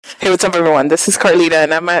Hey, what's up, everyone? This is Carlita,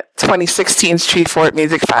 and I'm at 2016 Street Fort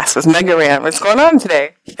Music Fest with Mega Ran. What's going on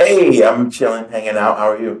today? Hey, I'm chilling, hanging out.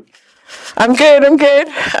 How are you? I'm good.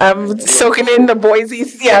 I'm soaking in the Boise.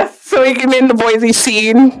 Yes, soaking in the Boise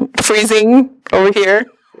scene. Freezing over here.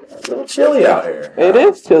 It's a little chilly out here. It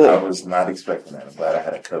is chilly. I was not expecting that. I'm glad I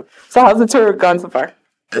had a coat. So, how's the tour gone so far?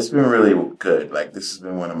 It's been really good. Like, this has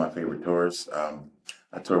been one of my favorite tours.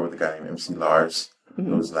 I toured with a guy named MC Lars,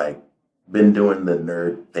 who's like been doing the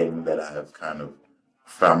nerd thing that I have kind of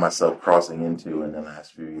found myself crossing into in the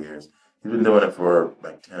last few years. He's been doing it for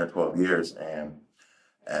like 10 or 12 years, and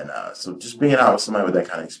so just being out with somebody with that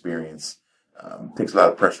kind of experience takes a lot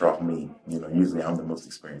of pressure off me. You know, usually I'm the most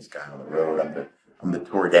experienced guy on the road. I'm the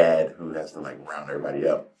tour dad who has to like round everybody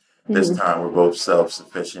up. This time we're both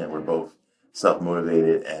self-sufficient. We're both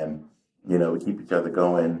self-motivated, and you know, we keep each other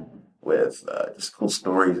going with just cool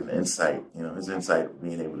stories and insight. You know, his insight,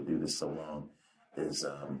 being able to do this so long, is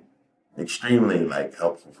extremely like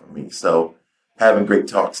helpful for me. So having great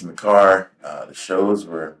talks in the car, the shows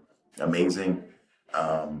were amazing,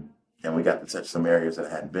 and we got to touch some areas that I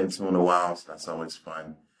hadn't been to in a while, so that's always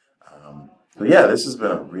fun. So yeah, this has been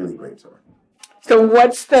a really great tour. So,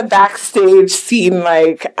 what's the backstage scene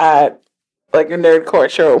like at like a nerdcore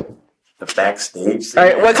show? The backstage scene. All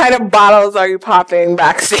right, what kind of bottles are you popping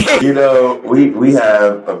backstage? You know, we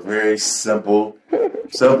have a very simple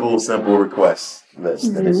request list,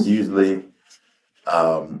 and it's usually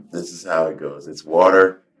this is how it goes. It's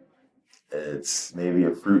water. It's maybe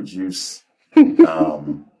a fruit juice.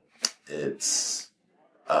 It's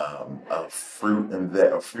a fruit and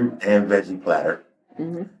veggie platter,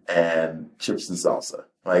 and chips and salsa.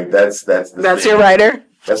 Like that's your rider.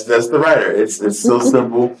 That's the writer. It's so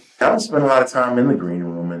simple. I don't spend a lot of time in the green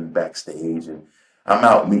room and backstage, and I'm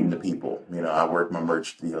out meeting the people. You know, I work my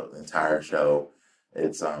merch the entire show.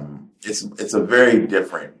 It's a very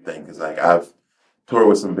different thing because like I've toured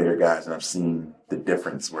with some bigger guys and I've seen the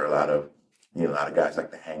difference where a lot of guys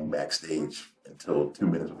like to hang backstage until 2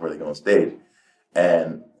 minutes before they go on stage,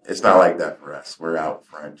 and it's not like that for us. We're out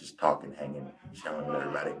front just talking, hanging, chilling with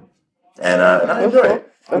everybody, and I enjoy it.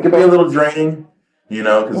 It can be a little draining. You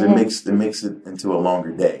know, because it makes it into a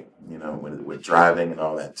longer day. You know, with driving and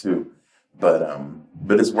all that too, but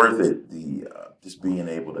it's worth it. Just being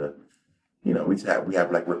able to, you know, we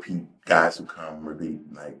have like repeat guys who come, repeat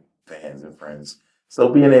like fans and friends. So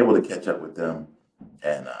being able to catch up with them,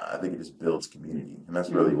 and I think it just builds community, and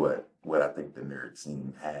that's really what I think the nerd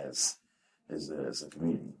scene has is a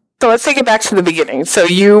community. So let's take it back to the beginning. So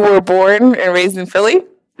you were born and raised in Philly?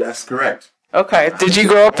 That's correct. Okay. Did you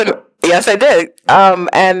grow up in? Yes, I did.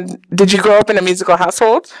 And did you grow up in a musical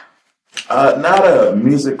household? Not a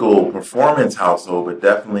musical performance household, but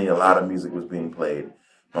definitely a lot of music was being played.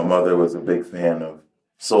 My mother was a big fan of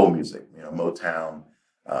soul music, you know, Motown,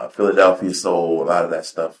 Philadelphia soul, a lot of that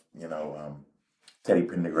stuff, you know, Teddy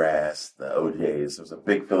Pendergrass, the OJs. There was a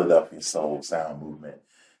big Philadelphia soul sound movement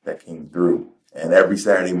that came through. And every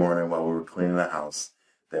Saturday morning while we were cleaning the house,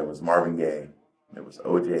 there was Marvin Gaye, there was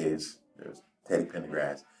OJs, there was Teddy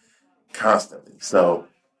Pendergrass. Constantly. So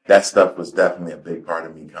that stuff was definitely a big part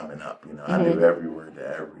of me coming up. You know, I knew every word to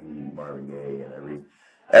every Marvin Gaye and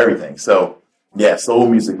everything. So yeah, soul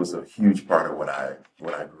music was a huge part of what I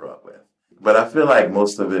grew up with. But I feel like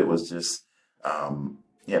most of it was just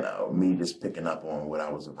you know, me just picking up on what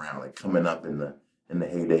I was around, like coming up in the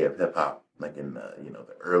heyday of hip hop, like in the, you know,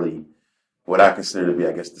 the early, what I consider to be,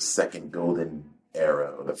 I guess, the second golden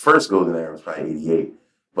era. Or the first golden era was probably 88,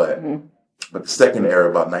 but the second era,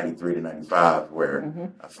 about 93 to 95,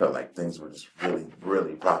 where I felt like things were just really,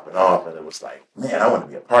 really popping off. And it was like, man, I want to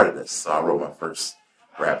be a part of this. So I wrote my first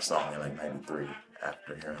rap song in like 93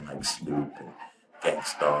 after hearing like Snoop and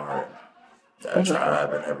Gangstar and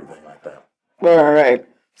Tribe and everything like that. All right.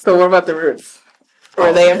 So what about the Roots?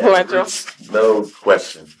 Were they influential? Roots, no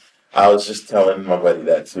question. I was just telling my buddy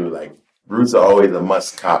that too. Like, Roots are always a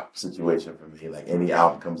must-cop situation for me. Like, any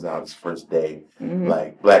album comes out, it's first day.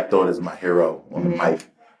 Like, Black Thought is my hero on the mic.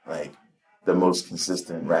 Like, the most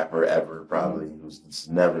consistent rapper ever, probably, who's just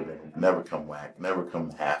never come whack, never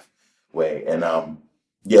come halfway. And,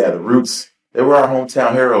 yeah, the Roots, they were our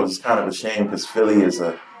hometown heroes. It's kind of a shame because Philly is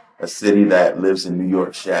a city that lives in New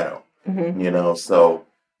York's shadow, you know, so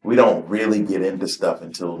we don't really get into stuff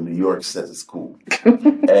until New York says it's cool.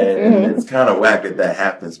 And it's kind of whack that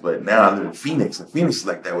happens. But now I live in Phoenix, and Phoenix is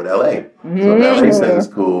like that with LA. So if LA says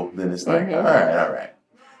it's cool, then it's like, all right.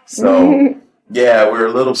 So, yeah, we're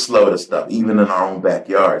a little slow to stuff, even in our own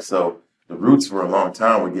backyard. So the Roots for a long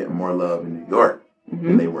time were getting more love in New York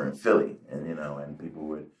than they were in Philly. And, you know, and people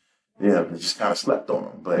would, you know, just kind of slept on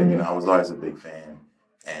them. But, you know, I was always a big fan.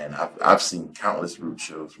 And I've seen countless Roots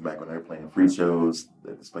shows from back when they were playing free shows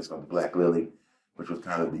at this place called the Black Lily, which was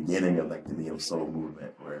kind of the beginning of like the neo soul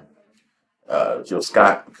movement, where Jill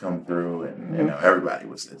Scott would come through, and everybody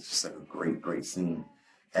was. It's just like a great scene.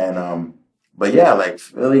 And but yeah, like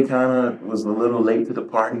Philly kind of was a little late to the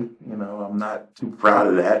party. I'm not too proud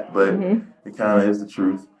of that, but it kind of is the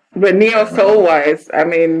truth. But neo soul wise, I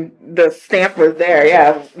mean, the stamp was there.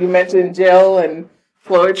 Yeah, you mentioned Jill and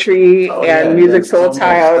Floetry and Music Soul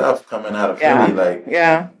Child stuff coming out of Philly, like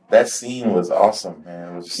that scene was awesome,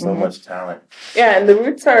 man. It was just so much talent. Yeah, and the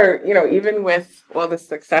Roots are, even with all the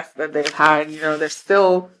success that they've had, they're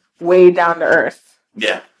still way down to earth.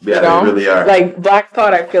 Yeah, they really are. Like Black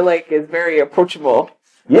Thought, I feel like is very approachable.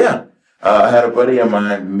 Yeah, I had a buddy of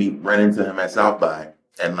mine run into him at South by.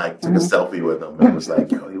 And like took a selfie with him, and it was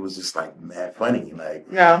like, he was just like mad funny, like,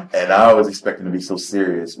 And I was expecting to be so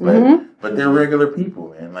serious, but they're regular people,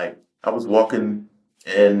 man. Like I was walking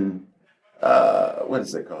in, what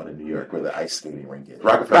is it called in New York, where the ice skating rink is,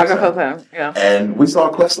 Rockefeller, yeah. And we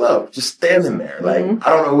saw Questlove just standing there, like I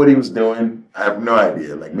don't know what he was doing, I have no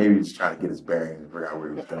idea. Like maybe he was trying to get his bearings and figure out where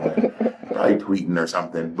he was going, probably tweeting or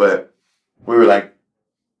something. But we were like,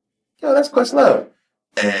 yo, that's Questlove,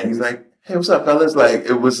 and he's like, hey, what's up, fellas? Like,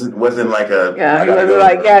 it wasn't like a... Yeah, he wasn't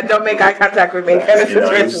like, don't make eye contact with me kind of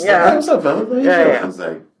situation. Yeah. Like, hey, what's up, fellas? Like, I was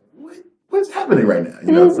like, what's happening right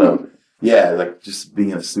now? So, yeah, like, just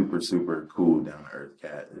being a super, super cool, down-to-earth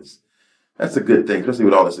cat that's a good thing, especially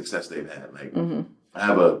with all the success they've had. Like, I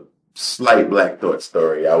have a slight Black Thought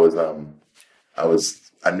story. I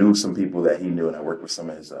knew some people that he knew, and I worked with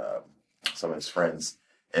some of his friends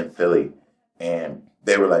in Philly, and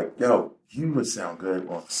they were like, yo, you would sound good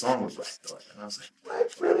on a song with Black Thought. And I was like,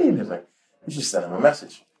 what? Really? And he was like, you should send him a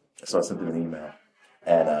message. So I sent him an email.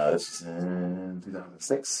 And this was in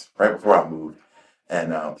 2006, right before I moved.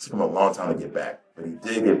 And it took him a long time to get back. But he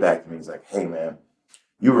did get back to me. He's like, hey, man,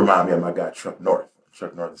 you remind me of my guy, Truck North.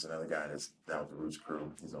 Truck North is another guy that's down with the Roots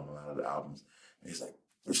crew. He's on a lot of the albums. And he's like,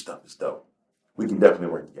 your stuff is dope. We can definitely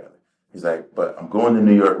work together. He's like, but I'm going to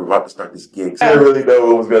New York. We're about to start this gig. So I didn't really know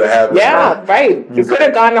what was going to happen. Yeah, right. You could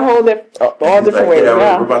have gone all different ways.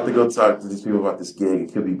 Yeah, we're about to go talk to these people about this gig.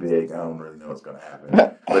 It could be big. I don't really know what's going to happen.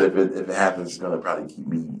 But if it happens, it's going to probably keep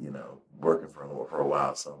me, working for a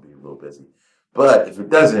while. So I'll be a little busy. But if it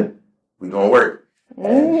doesn't, we're going to work.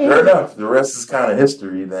 And sure enough, the rest is kind of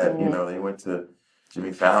history that, they went to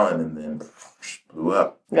Jimmy Fallon and then blew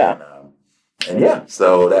up. Yeah. And yeah,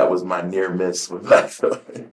 so that was my near miss with Black Thought.